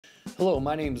Hello,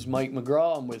 my name is Mike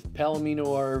McGraw. I'm with Palomino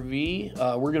RV.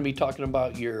 We're going to be talking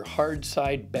about your hard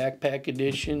side backpack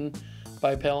edition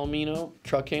by Palomino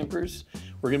truck campers.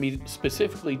 We're going to be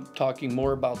specifically talking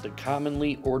more about the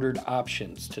commonly ordered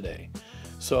options today.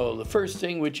 So the first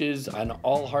thing, which is on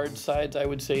all hard sides, I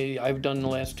would say I've done in the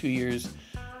last 2 years,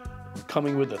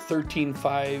 coming with a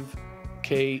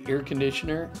 13.5K air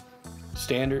conditioner,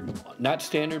 standard, not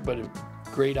standard, but a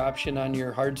great option on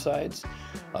your hard sides.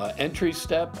 Entry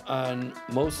step on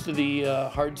most of the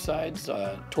hard sides,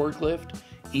 torque lift,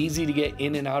 easy to get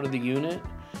in and out of the unit.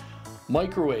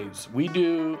 Microwaves, we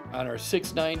do on our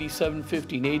 690,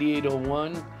 750, and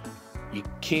 8801. You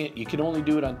can only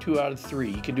do it on 2 out of 3.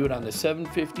 You can do it on the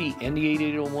 750 and the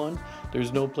 8801.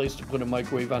 There's no place to put a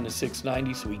microwave on the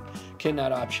 690, so we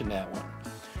cannot option that one.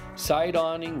 Side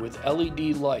awning with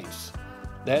LED lights.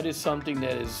 That is something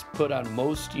that is put on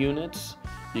most units.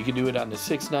 You can do it on the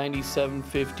 690,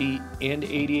 750, and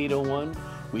 8801.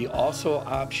 We also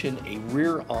option a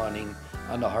rear awning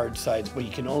on the hard sides, but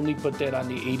you can only put that on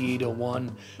the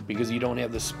 8801 because you don't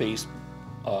have the space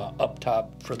up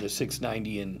top for the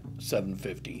 690 and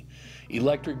 750.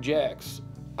 Electric jacks.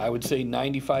 I would say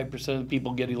 95% of the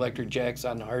people get electric jacks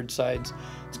on the hard sides.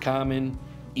 It's common,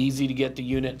 easy to get the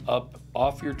unit up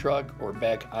off your truck or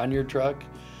back on your truck.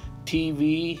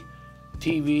 TV,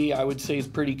 I would say, is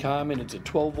pretty common. It's a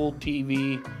 12-volt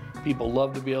TV. People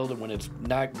love to be able to, when it's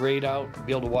not great out,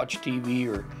 be able to watch TV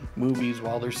or movies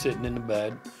while they're sitting in the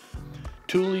bed.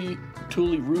 Thule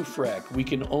roof rack. We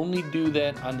can only do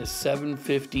that on the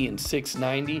 750 and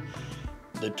 690.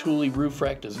 The Thule roof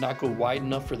rack does not go wide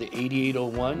enough for the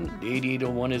 8801. The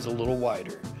 8801 is a little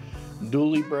wider.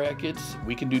 Dually brackets.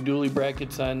 We can do dually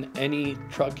brackets on any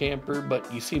truck camper,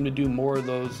 but you seem to do more of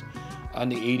those on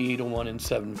the 8801 and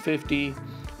 750.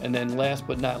 And then last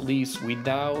but not least, we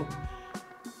now,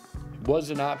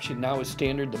 was an option, now is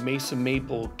standard, the Mason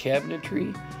Maple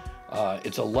cabinetry.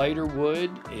 It's a lighter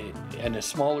wood and a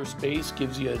smaller space,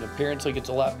 gives you an appearance like it's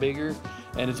a lot bigger,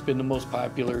 and it's been the most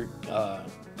popular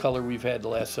color we've had the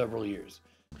last several years.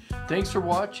 Thanks for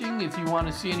watching. If you want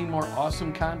to see any more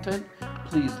awesome content,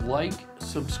 please like,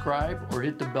 subscribe, or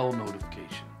hit the bell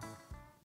notification.